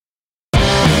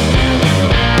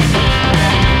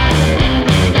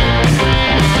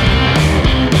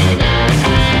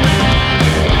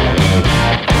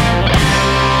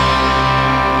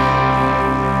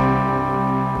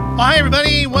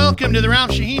Welcome to the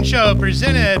Ralph Sheheen Show,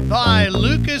 presented by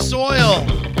Lucas Oil.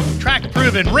 Track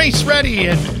proven, race ready,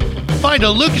 and find a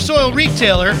Lucas Oil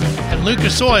retailer at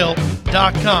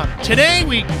lucasoil.com. Today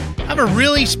we have a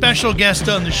really special guest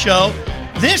on the show.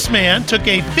 This man took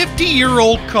a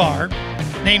 50-year-old car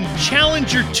named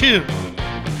Challenger 2,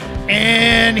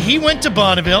 and he went to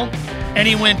Bonneville, and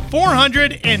he went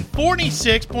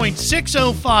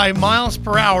 446.605 miles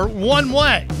per hour one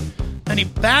way. And he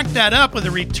backed that up with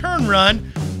a return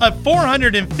run of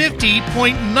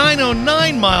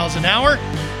 450.909 miles an hour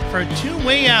for a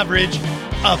two-way average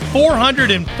of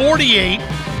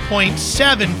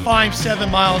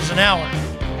 448.757 miles an hour,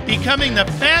 becoming the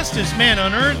fastest man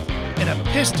on earth in a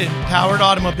piston-powered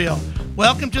automobile.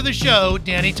 Welcome to the show,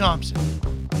 Danny Thompson.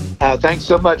 Thanks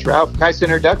so much, Ralph. Nice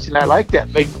introduction. I like that.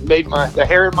 Made the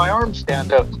hair in my arm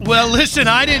stand up. Well, listen,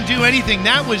 I didn't do anything.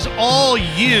 That was all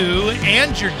you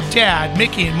and your dad,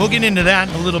 Mickey, and we'll get into that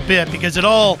in a little bit because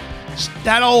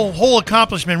that whole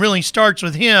accomplishment really starts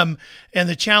with him and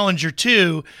the Challenger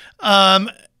 2.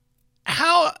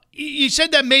 How you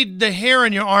said that made the hair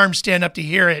on your arm stand up to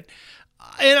hear it,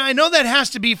 and I know that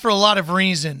has to be for a lot of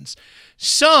reasons.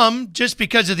 Some just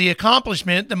because of the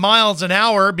accomplishment, the miles an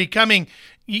hour, becoming,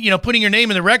 putting your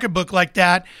name in the record book like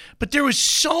that. But there was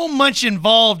so much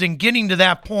involved in getting to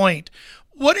that point.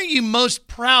 What are you most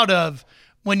proud of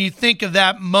when you think of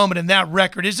that moment and that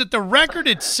record? Is it the record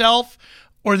itself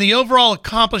or the overall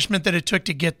accomplishment that it took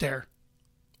to get there?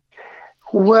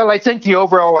 Well, I think the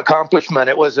overall accomplishment,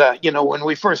 it was, when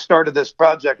we first started this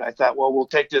project, I thought, well, we'll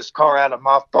take this car out of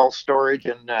mothball storage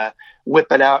and whip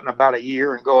it out in about a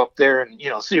year and go up there and,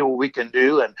 see what we can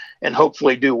do and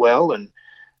hopefully do well. And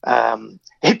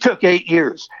it took 8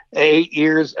 years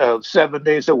of 7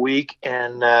 days a week.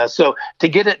 And so to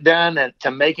get it done and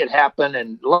to make it happen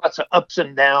and lots of ups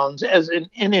and downs as in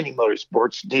any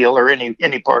motorsports deal or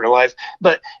any part of life,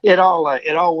 but it all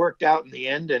worked out in the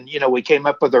end. And, we came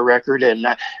up with a record and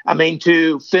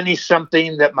to finish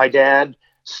something that my dad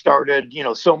started,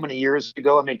 so many years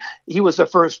ago. He was the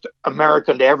first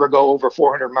American to ever go over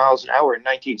 400 miles an hour in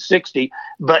 1960,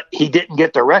 but he didn't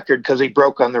get the record because he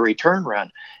broke on the return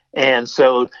run. And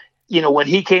so, when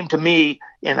he came to me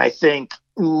in, I think,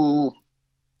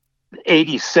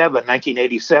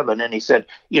 1987, and he said,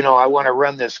 I want to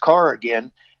run this car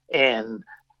again, and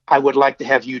I would like to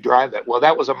have you drive it. Well,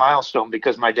 that was a milestone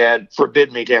because my dad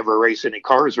forbid me to ever race any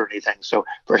cars or anything. So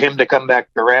for him to come back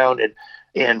around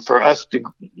and for us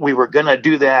we were going to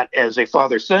do that as a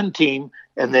father-son team.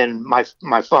 And then my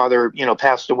father,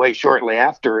 passed away shortly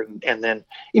after. And then,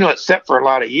 it set for a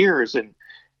lot of years. And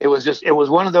it was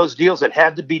one of those deals that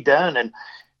had to be done. And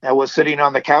I was sitting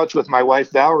on the couch with my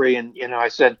wife, Valerie, and, I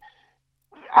said,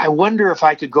 I wonder if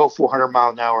I could go 400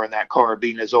 miles an hour in that car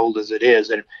being as old as it is.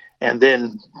 And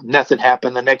then nothing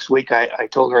happened. The next week I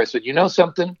told her, I said,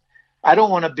 something? I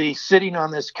don't want to be sitting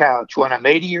on this couch when I'm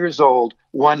 80 years old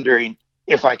wondering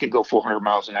if I could go 400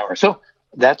 miles an hour. So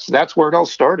that's where it all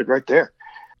started right there.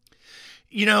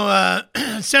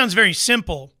 It sounds very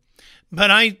simple, but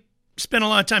I spent a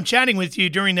lot of time chatting with you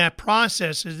during that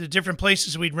process at the different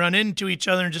places we'd run into each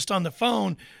other and just on the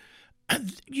phone.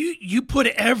 You put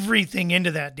everything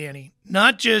into that, Danny,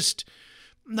 not just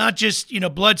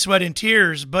blood, sweat, and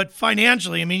tears, but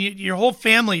financially. Your whole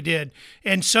family did,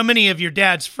 and so many of your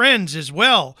dad's friends as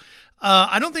well.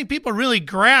 I don't think people really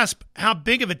grasp how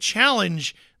big of a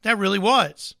challenge that really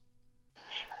was.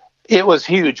 It was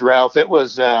huge, Ralph. It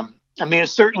was,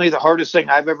 it's certainly the hardest thing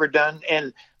I've ever done.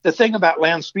 And the thing about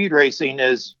land speed racing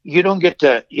is you don't get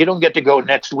to go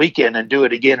next weekend and do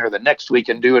it again, or the next week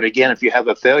and do it again if you have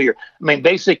a failure.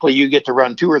 Basically you get to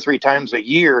run 2 or 3 times a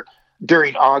year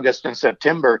during August and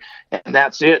September, and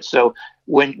that's it. So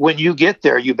when you get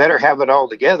there, you better have it all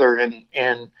together. And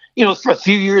for a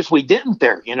few years we didn't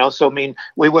there, so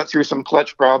we went through some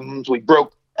clutch problems. We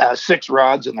broke 6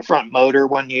 rods in the front motor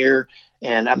one year.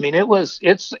 And it was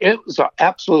the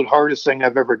absolute hardest thing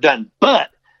I've ever done.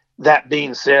 But that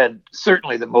being said,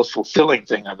 certainly the most fulfilling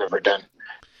thing I've ever done.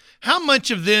 How much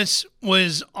of this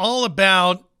was all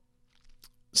about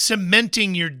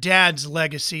cementing your dad's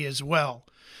legacy as well?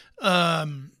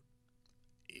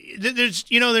 There's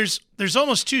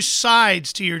almost 2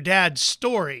 sides to your dad's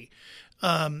story.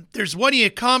 There's what he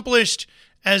accomplished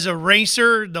as a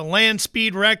racer, the land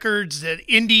speed records, the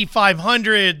Indy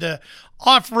 500, the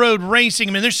off-road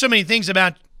racing. There's so many things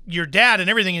about your dad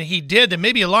and everything that he did that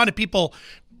maybe a lot of people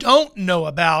don't know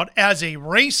about as a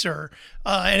racer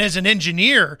and as an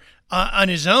engineer on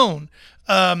his own.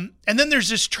 And then there's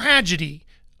this tragedy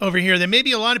over here that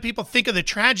maybe a lot of people think of the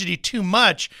tragedy too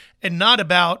much and not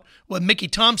about what Mickey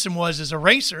Thompson was as a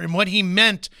racer and what he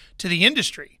meant to the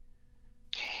industry.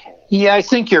 Yeah, I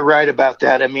think you're right about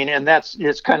that. I mean, and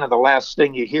it's kind of the last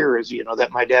thing you hear is,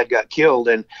 that my dad got killed.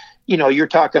 And, you're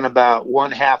talking about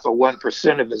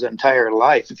 0.5% of his entire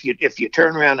life. If you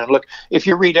turn around and look, if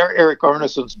you read Eric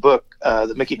Arneson's book,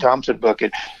 the Mickey Thompson book,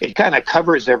 it kind of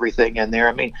covers everything in there.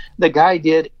 I mean, the guy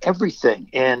did everything.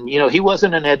 And, he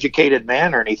wasn't an educated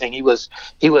man or anything. He was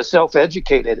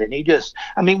self-educated.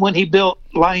 And when he built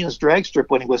Lyons Drag Strip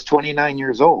when he was 29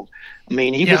 years old,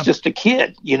 he was just a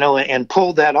kid, and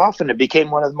pulled that off, and it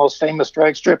became one of the most famous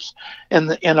drag strips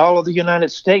in all of the United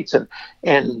States,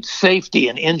 and safety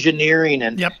and engineering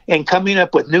and coming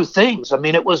up with new things.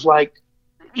 It was like,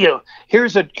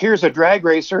 here's a drag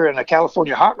racer and a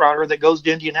California hot rodder that goes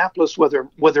to Indianapolis with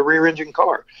a rear engine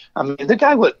car.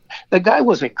 The guy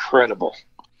was incredible.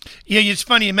 Yeah, it's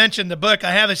funny you mentioned the book.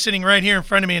 I have it sitting right here in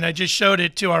front of me, and I just showed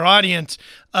it to our audience.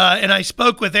 And I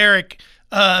spoke with Eric,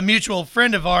 a mutual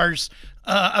friend of ours,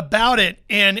 about it.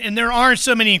 And there are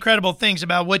so many incredible things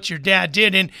about what your dad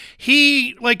did. And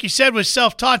he, like you said, was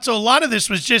self-taught. So a lot of this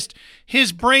was just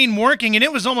his brain working, and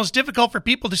it was almost difficult for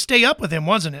people to stay up with him,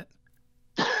 wasn't it?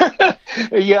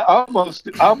 Yeah, almost.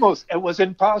 It was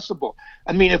impossible.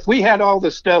 If we had all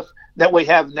the stuff that we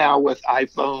have now with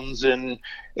iPhones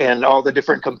and all the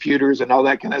different computers and all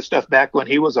that kind of stuff back when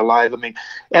he was alive,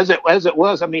 as it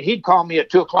was, he'd call me at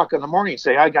 2:00 in the morning and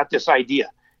say, I got this idea.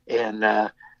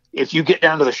 And if you get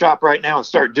down to the shop right now and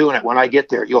start doing it, when I get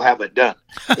there, you'll have it done.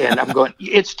 And I'm going,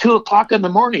 it's 2:00 in the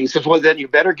morning. He says, well, then you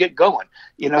better get going,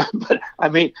 but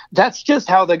that's just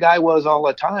how the guy was all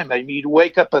the time. He'd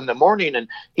wake up in the morning and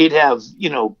he'd have,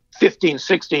 15,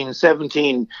 16,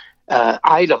 17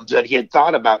 items that he had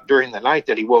thought about during the night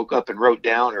that he woke up and wrote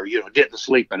down, or, didn't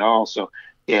sleep at all. So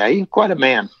yeah, he's quite a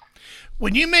man.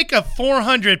 When you make a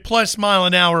 400 plus mile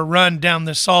an hour run down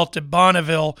the Salt at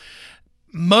Bonneville,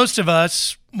 most of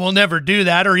us will never do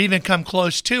that or even come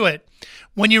close to it.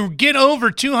 When you get over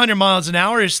 200 miles an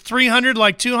hour, is 300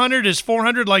 like 200? Is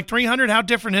 400 like 300? How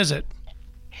different is it?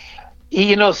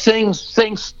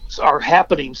 Things are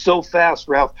happening so fast,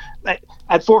 Ralph.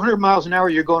 At 400 miles an hour,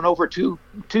 you're going over two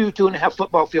and a half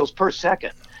football fields per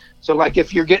second. So like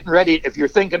if you're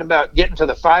thinking about getting to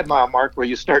the 5 mile mark where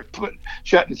you start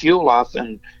shutting fuel off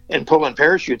and pulling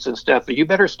parachutes and stuff, you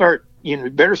better start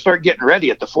getting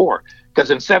ready at the 4,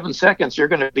 because in 7 seconds you're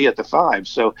going to be at the 5.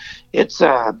 So it's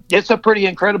a pretty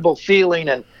incredible feeling,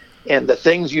 and the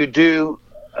things you do,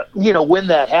 when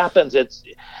that happens, it's,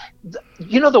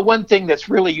 the one thing that's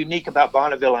really unique about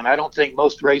Bonneville, and I don't think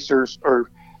most racers or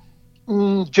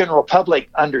general public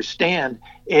understand,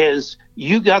 is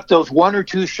you got those 1 or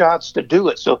 2 shots to do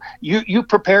it. So you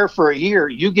prepare for a year,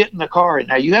 you get in the car, and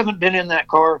now you haven't been in that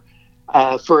car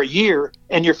for a year,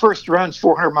 and your first run's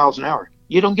 400 miles an hour.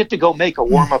 You don't get to go make a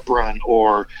warm-up run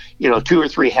or 2 or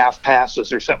 3 half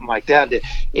passes or something like that.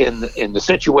 In the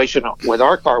situation with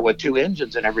our car with 2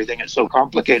 engines and everything, it's so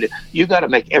complicated. You got to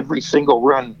make every single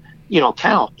run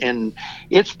count, and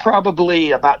it's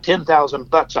probably about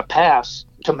 $10,000 a pass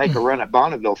to make a run at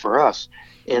Bonneville for us.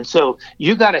 And so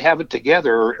you got to have it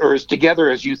together, or as together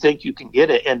as you think you can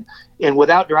get it. And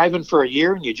without driving for a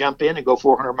year, and you jump in and go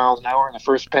 400 miles an hour in the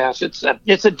first pass, it's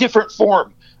a different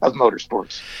form of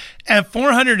motorsports. At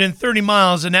 430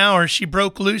 miles an hour, she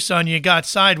broke loose on you, got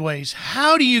sideways.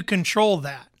 How do you control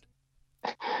that?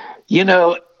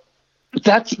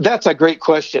 That's a great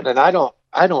question, and I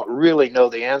don't really know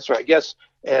the answer. I guess,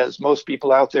 as most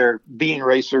people out there being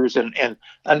racers and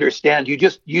understand, you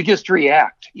just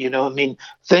react.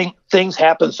 Things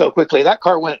happen so quickly. That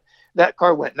car went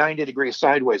 90 degrees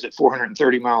sideways at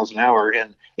 430 miles an hour,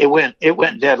 and it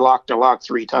went deadlock to lock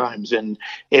 3 times. And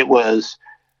it was,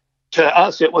 to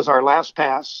us, it was our last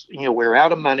pass. We were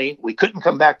out of money. We couldn't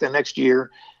come back the next year.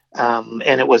 And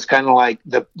it was kind of like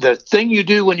the thing you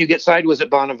do when you get sideways at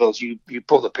Bonneville is you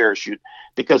pull the parachute,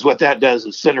 because what that does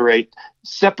is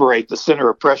separate the center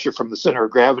of pressure from the center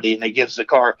of gravity, and it gives the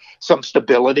car some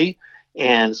stability.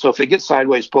 And so if it gets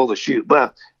sideways, pull the chute.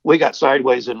 But we got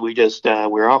sideways, and we just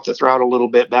we're off the throttle a little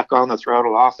bit, back on the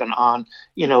throttle, off and on.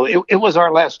 It was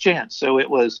our last chance. So it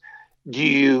was, do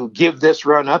you give this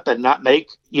run up and not make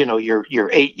your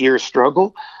 8-year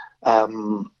struggle?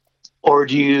 Or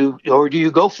do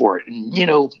you go for it?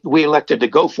 And, we elected to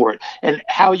go for it. And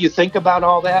how you think about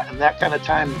all that and that kind of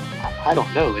time, I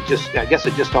don't know. I guess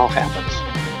it just all happens.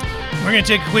 We're going to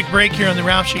take a quick break here on the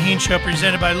Ralph Sheheen Show,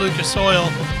 presented by Lucas Oil.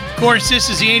 Of course, this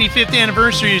is the 85th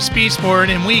anniversary of Speed Sport,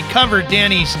 and we covered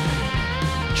Danny's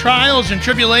trials and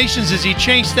tribulations as he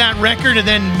chased that record and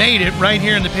then made it right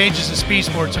here in the pages of Speed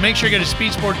Sport. So make sure you go to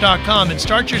speedsport.com and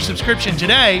start your subscription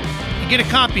today and get a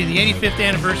copy of the 85th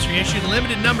anniversary issue, the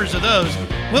limited numbers of those.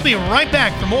 We'll be right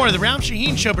back for more of the Ralph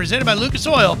Sheheen Show, presented by Lucas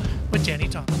Oil with Danny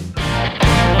Thompson.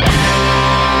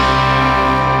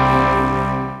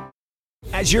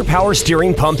 As your power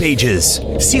steering pump ages,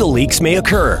 seal leaks may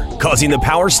occur, causing the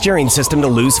power steering system to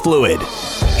lose fluid.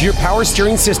 Your power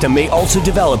steering system may also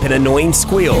develop an annoying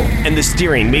squeal, and the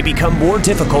steering may become more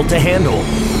difficult to handle.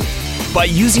 By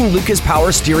using Lucas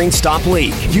Power Steering Stop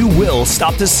Leak, you will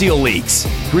stop the seal leaks,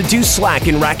 reduce slack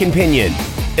in rack and pinion,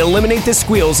 eliminate the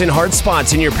squeals and hard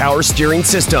spots in your power steering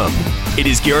system. It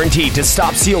is guaranteed to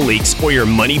stop seal leaks or your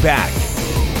money back.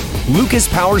 Lucas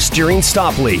Power Steering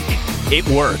Stop Leak. It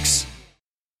works.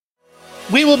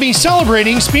 We will be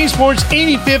celebrating Speed Sports'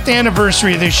 85th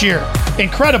anniversary this year.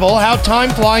 Incredible how time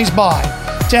flies by.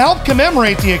 To help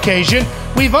commemorate the occasion,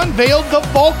 we've unveiled the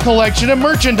Vault collection of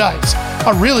merchandise.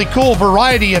 A really cool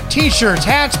variety of t-shirts,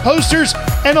 hats, posters,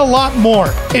 and a lot more.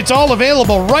 It's all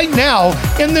available right now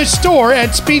in the store at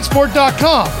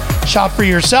speedsport.com. Shop for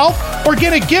yourself or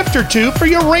get a gift or two for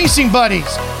your racing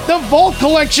buddies. The Vault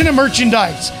collection of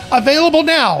merchandise, available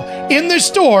now in the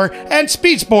store at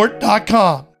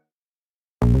speedsport.com.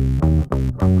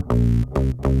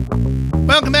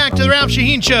 Welcome back to the Ralph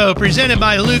Sheheen Show, presented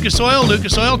by Lucas Oil.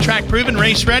 Lucas Oil, track proven,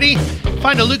 race ready.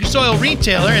 Find a Lucas Oil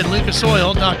retailer at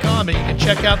lucasoil.com, and you can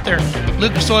check out their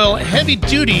Lucas Oil heavy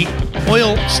duty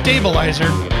oil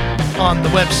stabilizer on the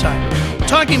website.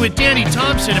 Talking with Danny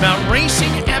Thompson about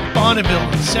racing at Bonneville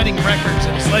and setting records,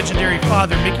 and his legendary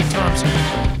father, Mickey Thompson.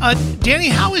 Danny,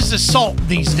 how is the salt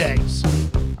these days?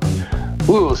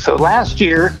 So last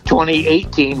year,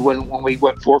 2018, when we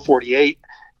went 448,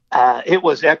 it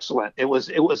was excellent. It was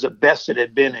the best it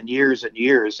had been in years and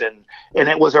years, and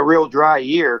it was a real dry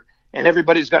year. And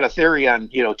everybody's got a theory on,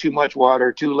 too much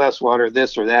water, too less water,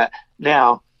 this or that.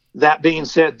 Now, that being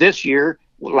said, this year,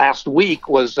 last week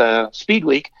was Speed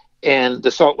Week, and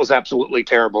the salt was absolutely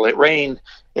terrible. It rained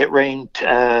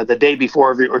the day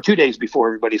before, or 2 days before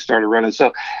everybody started running.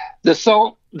 So the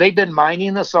salt, they've been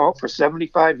mining the salt for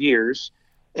 75 years,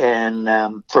 and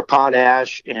for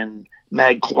potash and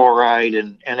mag chloride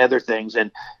and other things.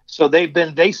 And so they've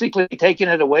been basically taking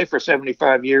it away for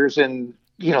 75 years. And,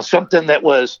 something that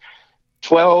was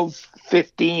 12,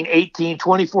 15, 18,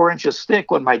 24 inches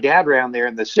thick when my dad ran there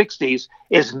in the 60s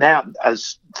is now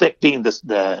as thick, being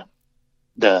the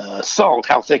salt,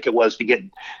 how thick it was to get,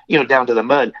 down to the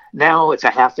mud. Now it's a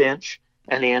half inch,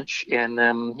 an inch, and,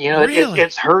 Really?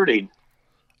 It's hurting.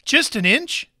 Just an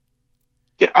inch?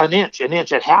 An inch,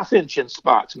 a half inch in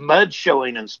spots, mud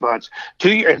showing in spots.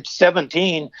 2 years,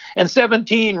 17, and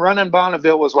 17 running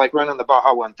Bonneville was like running the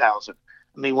Baja 1000.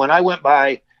 I mean, when I went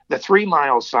by the 3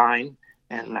 mile sign,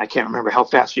 and I can't remember how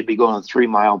fast you'd be going on the 3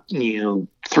 mile,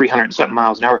 300 and something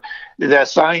miles an hour.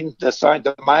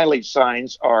 The mileage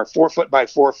signs are 4 foot by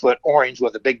 4 foot orange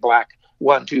with a big black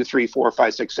 1, 2, 3, 4,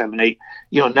 5, 6, 7, 8,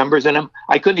 numbers in them.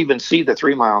 I couldn't even see the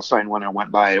 3 mile sign when I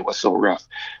went by. It was so rough.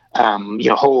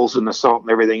 Holes in the salt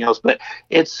and everything else, but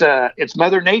it's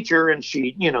Mother Nature, and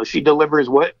she delivers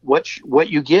what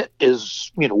you get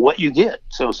is, what you get.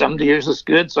 So some years is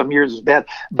good, some years is bad,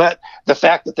 but the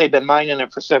fact that they've been mining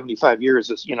it for 75 years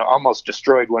is, almost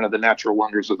destroyed one of the natural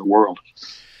wonders of the world.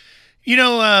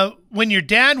 When your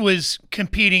dad was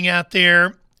competing out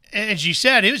there, as you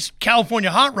said, it was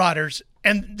California hot rodders,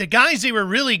 and the guys they were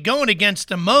really going against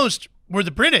the most were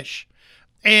the British.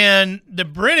 And the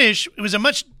British, it was a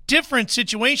much different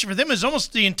situation for them. It was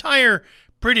almost the entire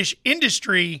British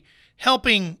industry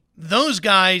helping those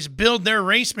guys build their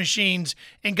race machines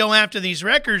and go after these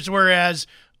records, whereas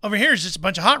over here is just a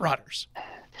bunch of hot rodders.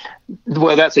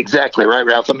 Well, that's exactly right,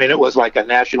 Ralph. I mean, it was like a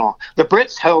national. The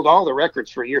Brits held all the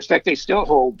records for years. In fact, they still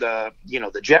hold, the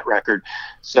jet record.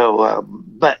 So,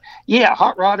 but yeah,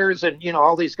 hot rodders and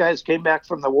all these guys came back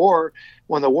from the war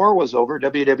when the war was over,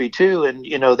 WW2, and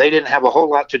they didn't have a whole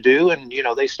lot to do, and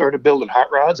they started building hot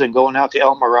rods and going out to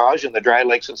El Mirage and the dry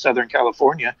lakes in Southern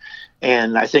California.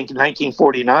 And I think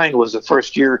 1949 was the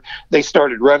first year they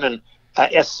started running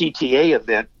SCTA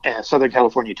event, Southern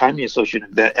California Timing Association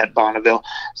event at Bonneville.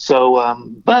 So,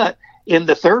 but in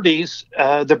the 30s,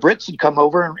 the Brits had come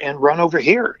over and run over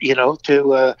here,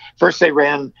 to, first they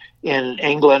ran in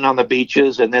England on the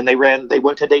beaches, and then they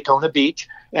went to Daytona Beach,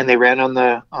 and they ran on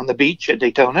the beach at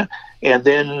Daytona. And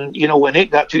then, when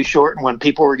it got too short and when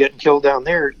people were getting killed down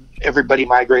there, everybody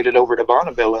migrated over to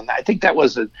Bonneville. And I think that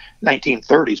was the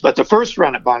 1930s. But the first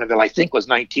run at Bonneville, I think, was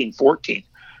 1914.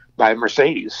 By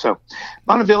Mercedes. So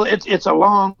Bonneville,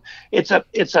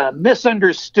 it's a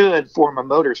misunderstood form of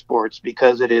motorsports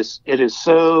because it is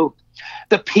so,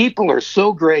 the people are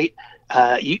so great.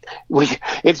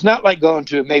 it's not like going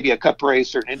to maybe a cup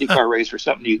race or an IndyCar race or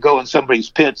something. You go in somebody's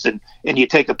pits and you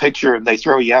take a picture and they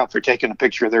throw you out for taking a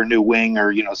picture of their new wing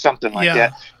or, something like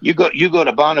that. You go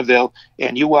to Bonneville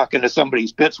and you walk into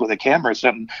somebody's pits with a camera or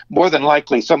something. More than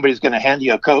likely, somebody's going to hand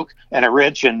you a Coke and a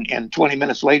wrench, and 20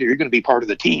 minutes later, you're going to be part of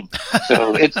the team.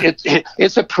 So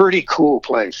it's a pretty cool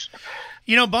place.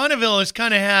 Bonneville has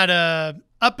kind of had a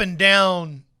up and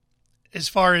down as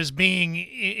far as being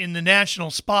in the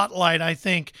national spotlight. I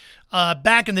think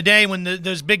back in the day when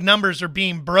those big numbers are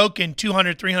being broken,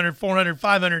 200, 300, 400,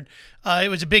 500, it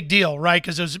was a big deal, right?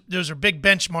 Because those are big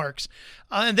benchmarks.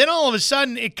 And then all of a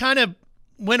sudden, it kind of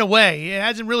went away. It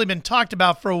hasn't really been talked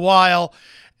about for a while.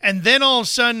 And then all of a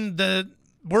sudden, the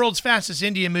World's Fastest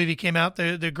Indian movie came out,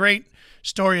 the great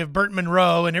story of Burt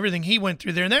Monroe and everything he went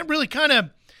through there. And that really kind of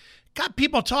got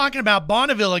people talking about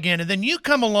Bonneville again. And then you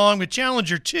come along with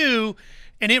Challenger 2,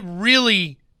 and it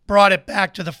really brought it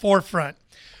back to the forefront.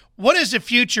 What is the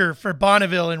future for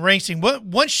Bonneville in racing?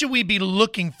 What should we be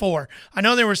looking for? I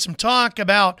know there was some talk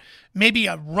about maybe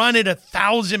a run at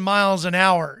 1,000 miles an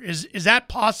hour. Is that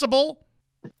possible?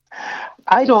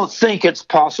 I don't think it's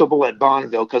possible at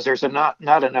Bonneville because there's not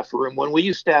enough room. When we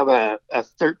used to have a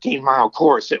 13-mile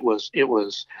course, it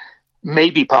was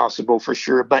maybe possible for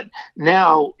sure. But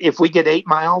now if we get 8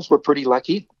 miles, we're pretty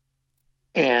lucky.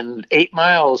 And 8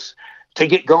 miles to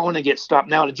get going and get stopped.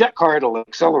 Now, the jet car, it'll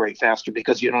accelerate faster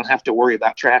because you don't have to worry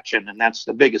about traction. And that's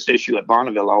the biggest issue at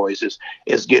Bonneville always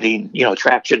is getting,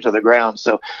 traction to the ground.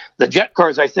 So the jet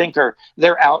cars, I think,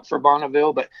 they're out for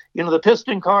Bonneville. But, the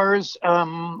piston cars,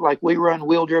 like we run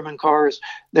wheel-driven cars,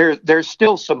 there's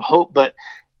still some hope. But,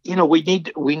 we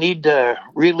need to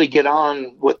really get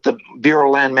on with the Bureau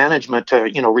of Land Management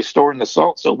to, restoring the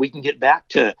salt so we can get back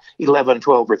to 11,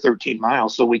 12, or 13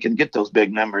 miles so we can get those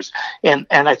big numbers. And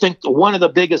I think one of the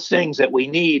biggest things that we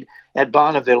need at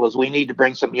Bonneville is we need to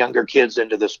bring some younger kids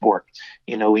into the sport.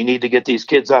 We need to get these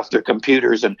kids off their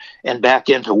computers and back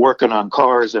into working on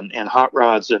cars and hot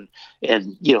rods and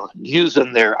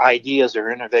using their ideas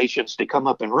or innovations to come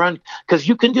up and run, because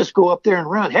you can just go up there and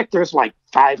run. Heck, there's like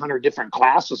 500 different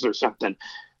classes or something,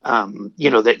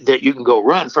 that you can go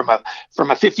run from a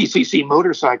 50cc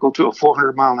motorcycle to a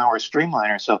 400 mile an hour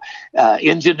streamliner. So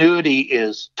ingenuity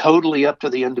is totally up to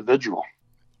the individual.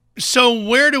 So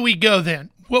where do we go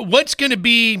then? What's going to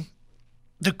be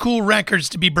the cool records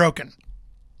to be broken?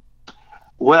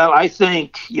 Well, I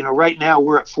think, right now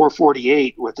we're at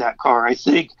 448 with that car. I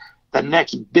think the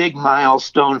next big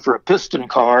milestone for a piston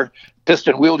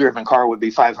wheel-driven car would be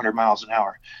 500 miles an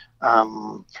hour.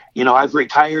 I've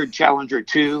retired Challenger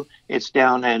 2. It's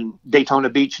down in Daytona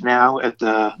Beach now at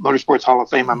the Motorsports Hall of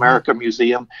Fame America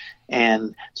Museum.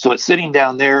 And so it's sitting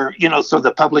down there, so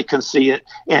the public can see it.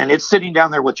 And it's sitting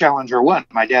down there with Challenger 1,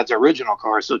 my dad's original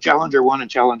car. So Challenger 1 and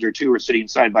Challenger 2 are sitting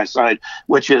side by side,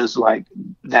 which is like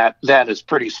that is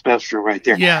pretty special right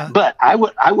there. Yeah. But I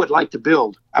would like to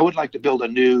build a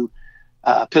new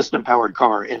piston powered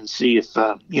car and see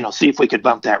if we could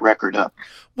bump that record up.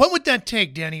 What would that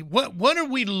take, Danny? What are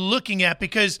we looking at?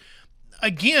 Because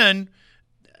again,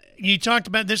 you talked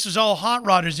about this is all hot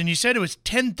rodders, and you said it was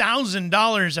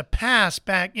 $10,000 a pass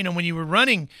back, when you were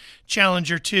running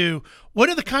Challenger 2. What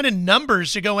are the kind of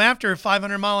numbers to go after a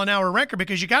 500 mile an hour record?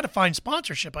 Because you got to find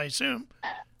sponsorship, I assume.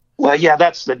 Well, yeah,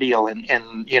 that's the deal.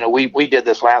 And we did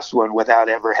this last one without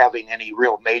ever having any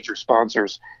real major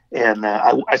sponsors. And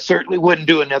I certainly wouldn't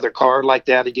do another car like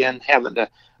that again.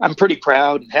 I'm pretty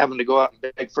proud, and having to go out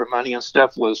and beg for money and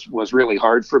stuff was really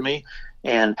hard for me.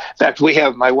 And in fact,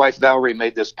 my wife Valerie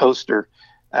made this poster,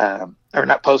 or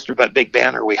not poster, but big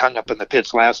banner we hung up in the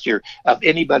pits last year of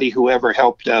anybody who ever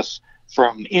helped us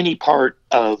from any part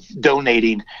of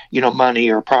donating, money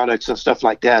or products and stuff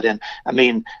like that. And I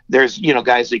mean, there's,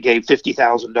 guys that gave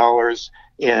 $50,000,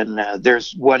 and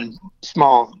there's one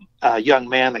small young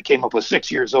man that came up with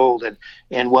 6 years old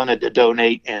and wanted to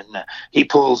donate. And he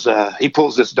pulls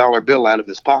this dollar bill out of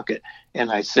his pocket. And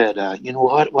I said,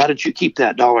 what, why don't you keep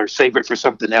that dollar, save it for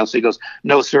something else? He goes,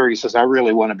 no, sir. He says, I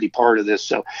really want to be part of this.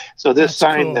 So this That's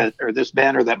sign cool. or this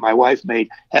banner that my wife made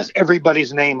has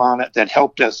everybody's name on it that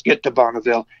helped us get to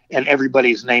Bonneville, and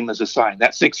everybody's name is a sign.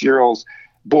 That 6-year-old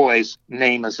boy's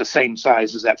name is the same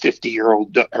size as that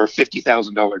 50-year-old or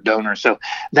 $50,000 donor. So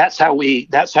that's how we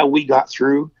got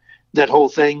through. That whole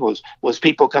thing was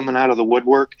people coming out of the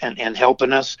woodwork and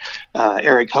helping us,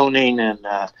 Eric Honing and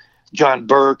John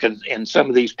Burke and some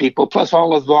of these people, plus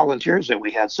all of the volunteers that we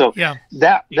had. So yeah.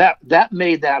 that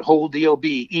made that whole deal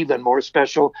be even more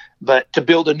special. But to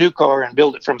build a new car and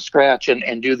build it from scratch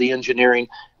and do the engineering,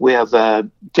 we have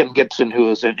Tim Gibson, who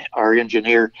is our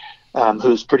engineer.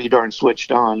 who's pretty darn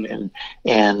switched on, and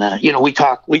you know, we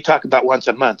talk about once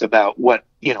a month about what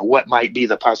might be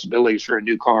the possibilities for a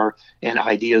new car and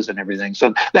ideas and everything.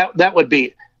 So that would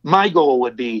be my goal,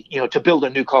 would be, you know, to build a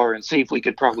new car and see if we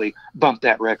could probably bump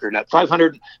that record up.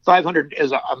 500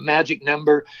 is a magic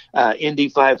number. Indy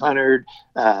 500,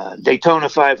 Daytona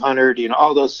 500, you know,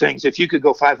 all those things. If you could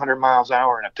go 500 miles an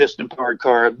hour in a piston-powered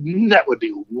car, that would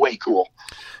be way cool.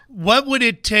 What would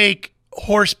it take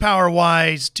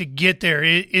horsepower-wise to get there?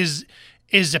 Is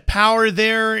the power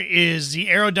there? Is the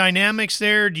aerodynamics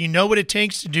there? Do you know what it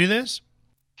takes to do this?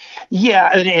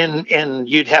 Yeah, and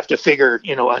you'd have to figure,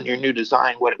 you know, on your new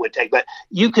design what it would take. But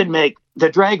you can make, the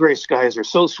drag race guys are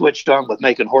so switched on with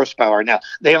making horsepower. Now,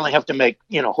 they only have to make,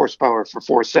 you know, horsepower for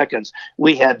 4 seconds.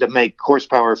 We had to make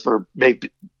horsepower for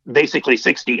basically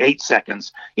 68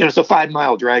 seconds. You know, it's a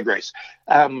 5-mile drag race.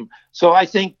 So I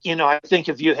think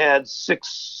if you had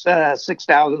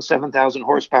 6,000, 7,000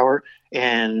 horsepower,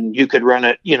 and you could run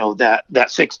it, you know, that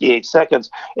 68 seconds.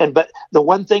 But the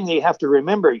one thing that you have to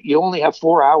remember, you only have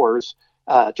 4 hours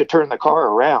to turn the car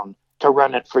around to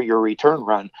run it for your return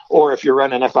run. Or if you're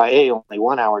running FIA, only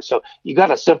 1 hour. So you got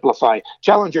to simplify.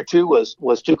 Challenger 2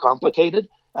 was too complicated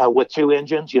with 2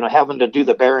 engines. You know, having to do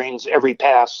the bearings every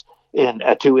pass in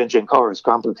a 2-engine car is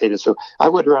complicated. So I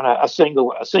would run a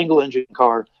single engine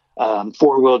car,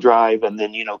 4-wheel drive, and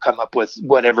then, you know, come up with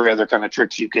whatever other kind of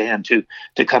tricks you can to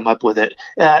come up with it.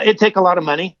 It'd take a lot of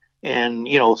money and,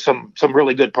 you know, some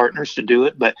really good partners to do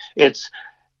it, but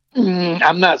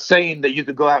I'm not saying that you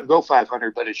could go out and go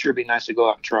 500, but it'd sure be nice to go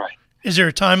out and try. Is there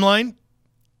a timeline?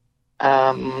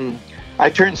 I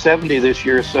turned 70 this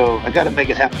year, so I got to make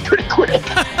it happen pretty quick.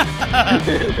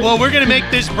 Well, we're going to make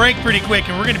this break pretty quick,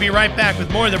 and we're going to be right back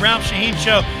with more of the Ralph Sheheen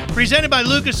Show, presented by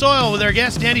Lucas Oil, with our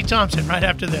guest, Danny Thompson, right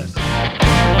after this.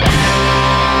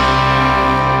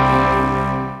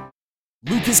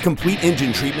 Lucas Complete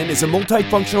Engine Treatment is a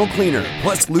multifunctional cleaner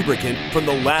plus lubricant from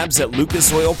the labs at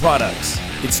Lucas Oil Products.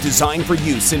 It's designed for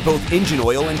use in both engine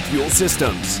oil and fuel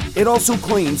systems. It also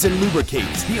cleans and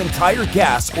lubricates the entire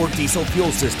gas or diesel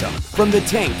fuel system, from the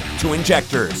tank to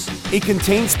injectors. It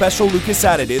contains special Lucas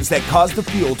additives that cause the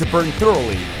fuel to burn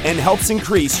thoroughly and helps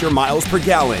increase your miles per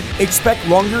gallon. Expect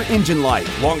longer engine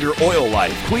life, longer oil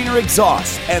life, cleaner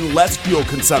exhaust, and less fuel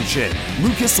consumption.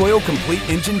 Lucas Oil Complete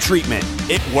Engine Treatment.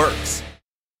 It works.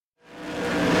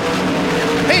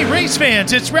 Hey, race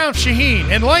fans, it's Ralph Sheheen,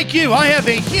 and like you, I have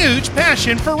a huge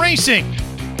passion for racing.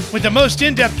 With the most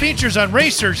in-depth features on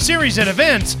racers, series, and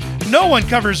events, no one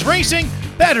covers racing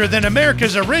better than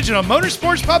America's original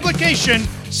motorsports publication,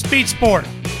 Speed Sport.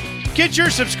 Get your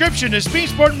subscription to Speed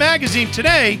Sport magazine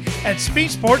today at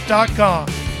speedsport.com.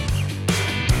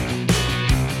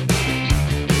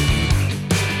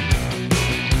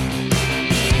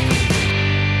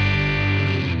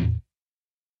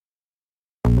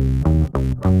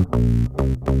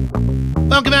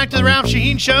 Welcome back to the Ralph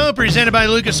Sheheen Show, presented by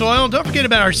Lucas Oil. Don't forget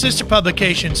about our sister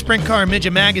publication, Sprint Car and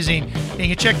Midget Magazine. And you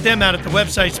can check them out at the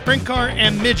website,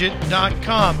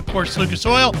 sprintcarandmidget.com. Of course, Lucas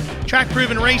Oil,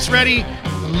 track-proven, race-ready.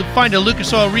 Find a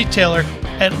Lucas Oil retailer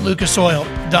at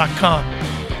lucasoil.com.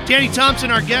 Danny Thompson,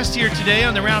 our guest here today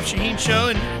on the Ralph Sheheen Show,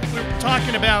 and we're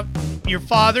talking about your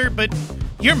father, but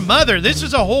your mother. This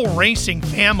is a whole racing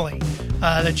family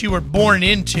that you were born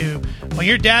into. When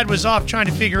your dad was off trying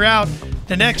to figure out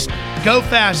the next go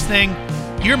fast thing,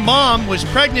 your mom was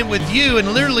pregnant with you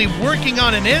and literally working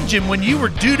on an engine when you were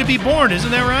due to be born.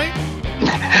 Isn't that right?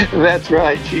 That's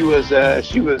right. She was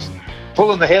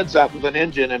pulling the heads off of an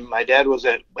engine, and my dad was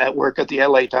at work at the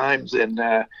LA Times, and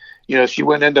she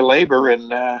went into labor,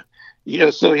 and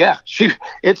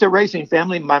it's a racing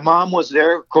family. My mom was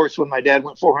there, of course, when my dad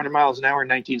went 400 miles an hour in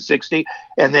 1960,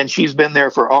 and then she's been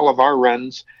there for all of our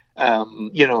runs,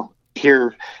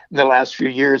 here in the last few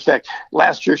years. In fact,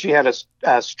 last year she had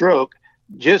a stroke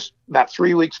just about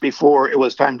 3 weeks before it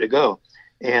was time to go.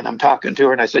 And I'm talking to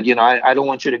her, and I said, I don't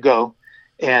want you to go.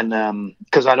 And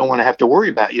because I don't want to have to worry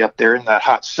about you up there in that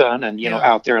hot sun and,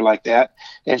 out there like that.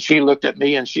 And she looked at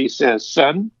me and she says,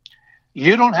 son,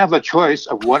 you don't have a choice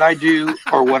of what I do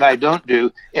or what I don't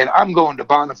do, and I'm going to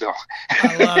Bonneville.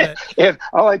 I love it. And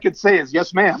all I could say is,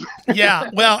 yes, ma'am. Yeah,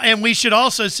 well, and we should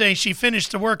also say she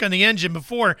finished the work on the engine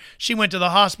before she went to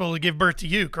the hospital to give birth to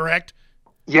you, correct?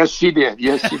 Yes, she did.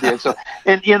 So,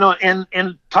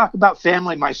 and talk about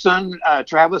family. My son,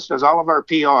 Travis, does all of our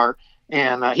PR,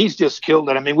 and he's just killed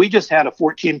it. I mean, we just had a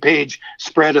 14-page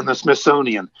spread in the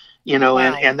Smithsonian. Wow.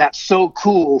 and that's so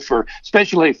cool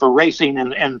especially for racing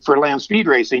and for land speed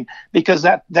racing, because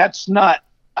that's not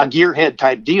a gearhead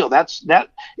type deal. That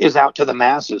is out to the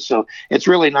masses. So it's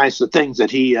really nice, the things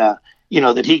that he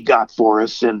got for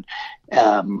us. And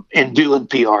and doing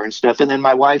PR and stuff. And then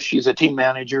my wife, she's a team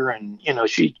manager, and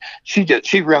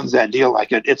she runs that deal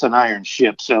like it's an iron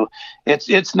ship. So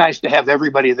it's nice to have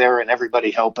everybody there and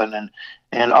everybody helping,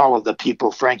 and all of the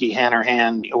people. Frankie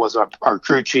Hannerhan was our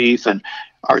crew chief, and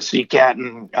our sea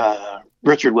captain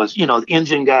Richard was the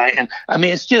engine guy. And I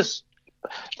mean, it's just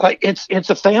like it's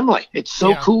a family. It's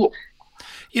so cool.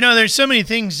 There's so many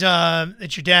things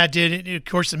that your dad did. Of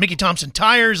course, the Mickey Thompson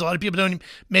tires. A lot of people don't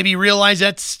maybe realize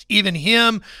that's even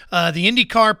him. The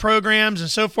IndyCar programs and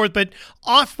so forth. But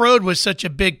off-road was such a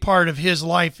big part of his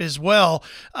life as well.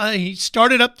 He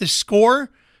started up the SCORE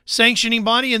sanctioning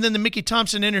body and then the Mickey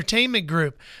Thompson Entertainment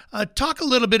Group. Talk a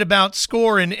little bit about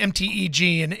SCORE and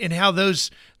MTEG and how those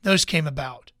came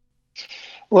about.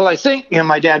 Well, I think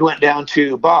my dad went down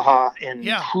to Baja, and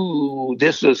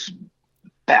this is,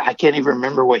 I can't even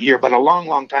remember what year, but a long,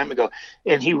 long time ago.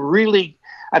 And he really,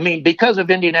 because of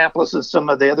Indianapolis and some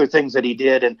of the other things that he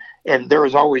did, and there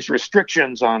was always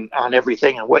restrictions on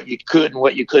everything and what you could and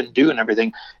what you couldn't do and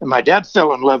everything. And my dad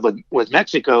fell in love with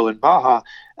Mexico and Baja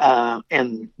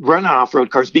and running off-road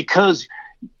cars, because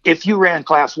if you ran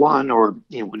Class 1 or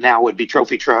now would be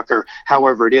trophy truck or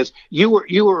however it is,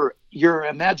 your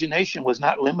imagination was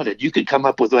not limited. You could come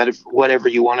up with whatever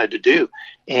you wanted to do.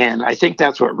 And I think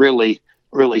that's what really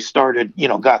started,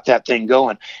 got that thing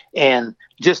going. And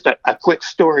just a quick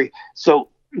story. So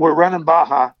we're running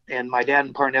Baja, and my dad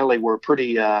and Parnelli were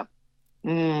pretty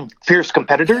fierce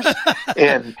competitors.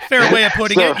 And fair way of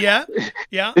putting it. Yeah.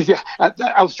 Yeah.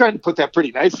 I was trying to put that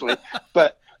pretty nicely,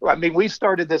 but we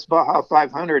started this Baja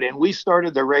 500, and we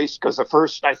started the race because the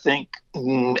first, I think,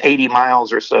 80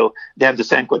 miles or so down to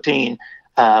San Quintin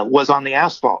was on the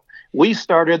asphalt. We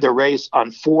started the race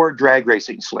on 4 drag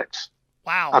racing slicks.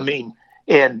 Wow.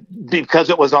 And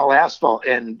because it was all asphalt,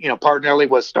 and Parnelli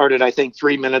was started, I think,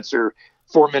 3 minutes or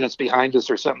 4 minutes behind us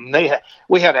or something.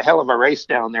 We had a hell of a race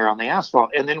down there on the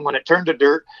asphalt. And then when it turned to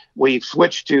dirt, we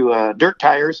switched to dirt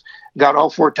tires, got all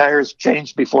 4 tires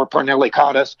changed before Parnelli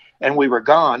caught us, and we were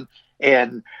gone.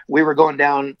 And we were going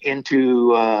down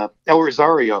into El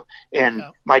Rosario, and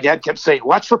my dad kept saying,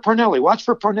 "Watch for Parnelli, watch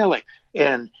for Parnelli."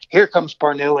 And here comes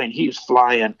Parnelli, and he's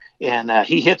flying, and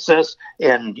he hits us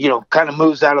and, kind of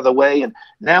moves out of the way. And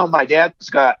now my dad's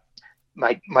got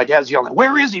my dad's yelling,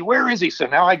 "Where is he? Where is he?" So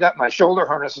now I got my shoulder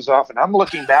harnesses off, and I'm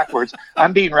looking backwards.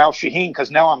 I'm being Ralph Sheheen, because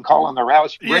now I'm calling the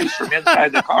race from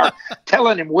inside the car,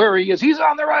 telling him where he is. He's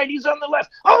on the right. He's on the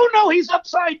left. Oh, no, he's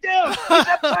upside down. He's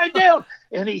upside down.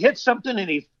 And he hits something, and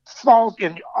he falls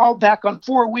all back on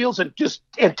 4 wheels and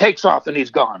takes off, and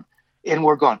he's gone. And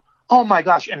we're going, oh, my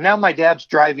gosh. And now my dad's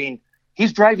driving.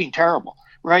 He's driving terrible.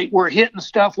 Right? We're hitting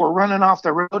stuff. We're running off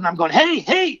the road. And I'm going,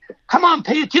 hey, come on,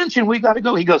 pay attention. We got to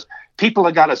go. He goes, people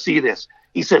have got to see this.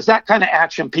 He says, that kind of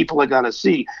action people have got to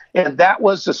see. And that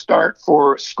was the start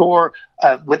for SCORE.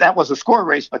 That was a SCORE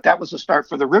race, but that was the start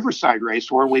for the Riverside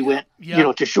race, where we went,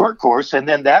 to short course. And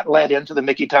then that led into the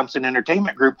Mickey Thompson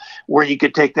Entertainment Group, where you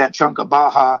could take that chunk of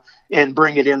Baja and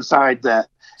bring it inside the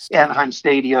Anaheim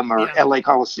Stadium or LA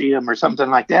Coliseum or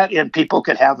something like that, and people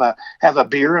could have a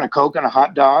beer and a Coke and a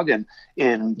hot dog, and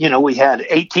we had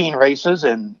 18 races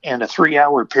and a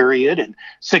 3-hour period and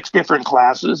 6 different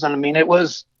classes. And it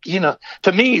was,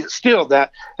 to me still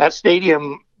that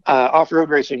stadium off-road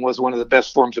racing was one of the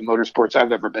best forms of motorsports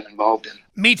I've ever been involved in.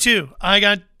 Me too. I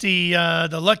got the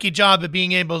lucky job of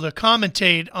being able to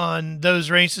commentate on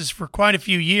those races for quite a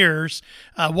few years,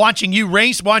 watching you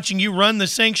race, watching you run the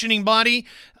sanctioning body,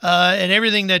 and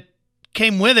everything that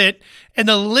came with it. And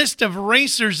the list of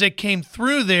racers that came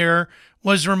through there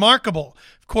was remarkable.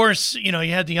 Of course, you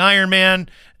had the Ironman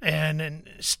and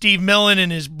Steve Millen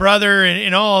and his brother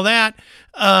and all that.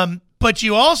 But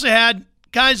you also had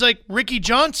guys like Ricky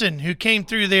Johnson, who came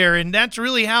through there, and that's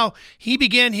really how he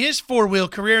began his 4-wheel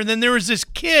career. And then there was this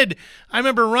kid I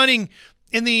remember running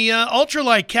in the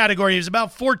ultralight category. He was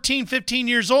about 14, 15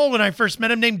 years old when I first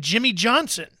met him, named Jimmy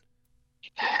Johnson.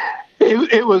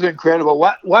 It was incredible.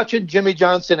 Watching Jimmy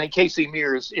Johnson and Casey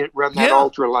Mears run that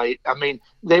ultralight.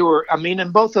 They were,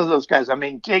 and both of those guys,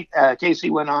 Casey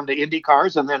went on to Indy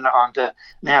cars and then on to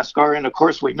NASCAR. And of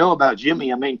course we know about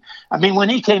Jimmy. When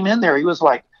he came in there, he was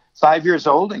like 5 years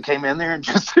old and came in there and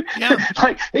just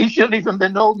like he shouldn't even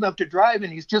been old enough to drive,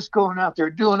 and he's just going out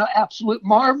there doing an absolute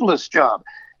marvelous job.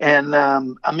 And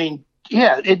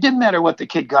it didn't matter what the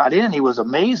kid got in; he was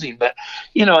amazing. But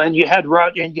and you had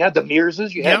and you had the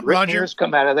Mearses, you had Rick Mears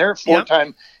come out of there,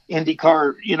 4-time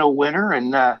IndyCar winner,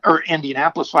 and or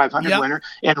Indianapolis 500 winner,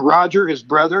 and Roger, his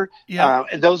brother.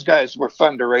 And those guys were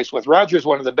fun to race with. Roger's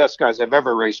one of the best guys I've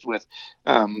ever raced with.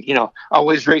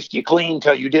 Always raced you clean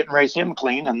till you didn't race him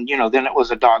clean, and then it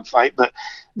was a dogfight. But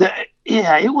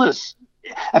it was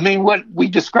I mean, what we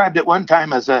described at one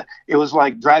time as it was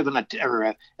like driving a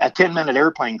 10-minute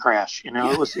airplane crash.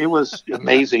 It was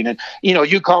amazing. And,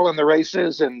 you call in the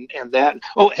races and that.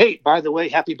 Oh, hey, by the way,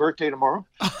 happy birthday tomorrow.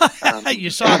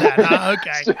 You saw that, huh?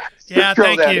 Okay. Yeah, throw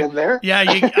thank that you. In there. Yeah,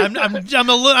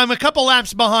 I'm a couple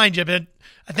laps behind you, but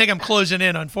I think I'm closing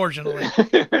in, unfortunately.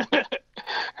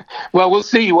 Well, we'll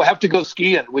see. We'll have to go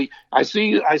skiing. I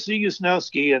see you snow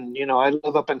ski, and I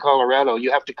live up in Colorado.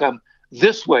 You have to come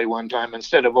this way one time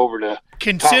instead of over to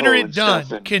Consider Tahoe it done.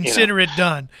 And, Consider it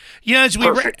done.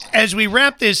 As we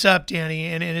wrap this up, Danny,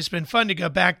 and it's been fun to go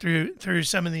back through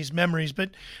some of these memories.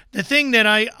 But the thing that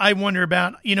I wonder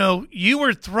about, you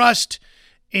were thrust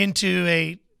into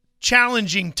a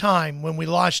challenging time when we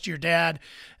lost your dad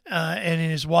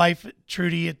and his wife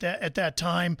Trudy at that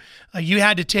time. You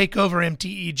had to take over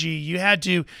MTEG. You had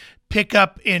to pick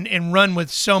up and run with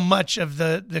so much of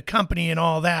the company and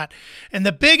all that. And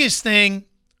the biggest thing,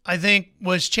 I think,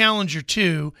 was Challenger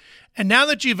 2. And now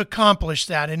that you've accomplished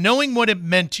that and knowing what it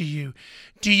meant to you,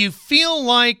 do you feel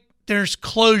like there's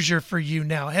closure for you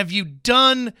now? Have you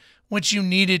done what you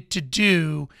needed to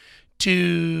do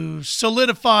to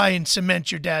solidify and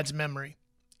cement your dad's memory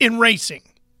in racing?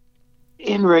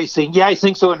 In racing, yeah, I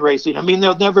think so. In racing, I mean,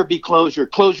 there'll never be closure.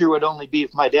 Closure would only be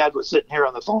if my dad was sitting here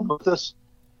on the phone with us.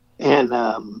 And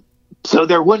so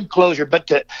there wasn't closure, but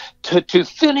to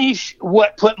finish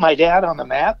what put my dad on the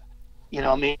map,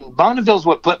 Bonneville's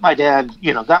what put my dad,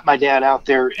 got my dad out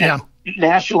there and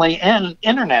nationally and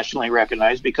internationally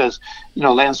recognized because,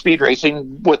 land speed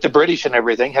racing with the British and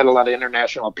everything had a lot of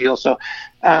international appeal. So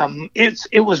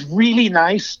it was really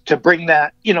nice to bring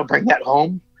that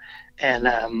home.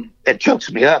 And it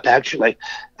chokes me up, actually.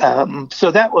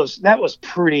 So that was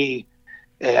pretty.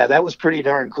 Yeah, that was pretty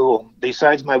darn cool.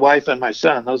 Besides my wife and my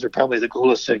son, those are probably the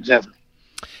coolest things ever.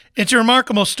 It's a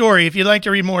remarkable story. If you'd like to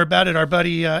read more about it, our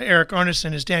buddy Eric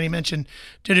Arneson, as Danny mentioned,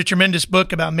 did a tremendous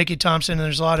book about Mickey Thompson, and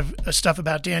there's a lot of stuff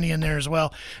about Danny in there as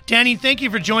well. Danny, thank you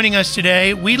for joining us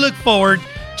today. We look forward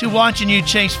to watching you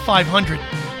chase 500.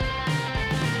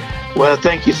 Well,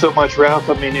 thank you so much, Ralph.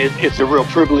 I mean, it's a real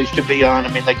privilege to be on.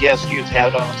 I mean, the guests you've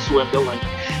had on Swindle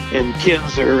and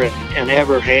Kinzer and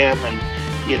Everham and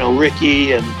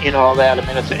Ricky and all that. I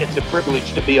mean, it's a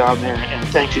privilege to be on there, and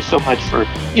thank you so much for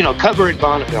covering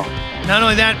Bonneville. Not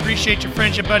only that, appreciate your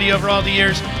friendship, buddy, over all the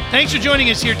years. Thanks for joining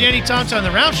us here, Danny Thompson, on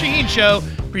the Ralph Sheheen Show,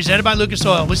 presented by Lucas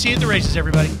Oil. We'll see you at the races,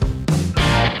 everybody.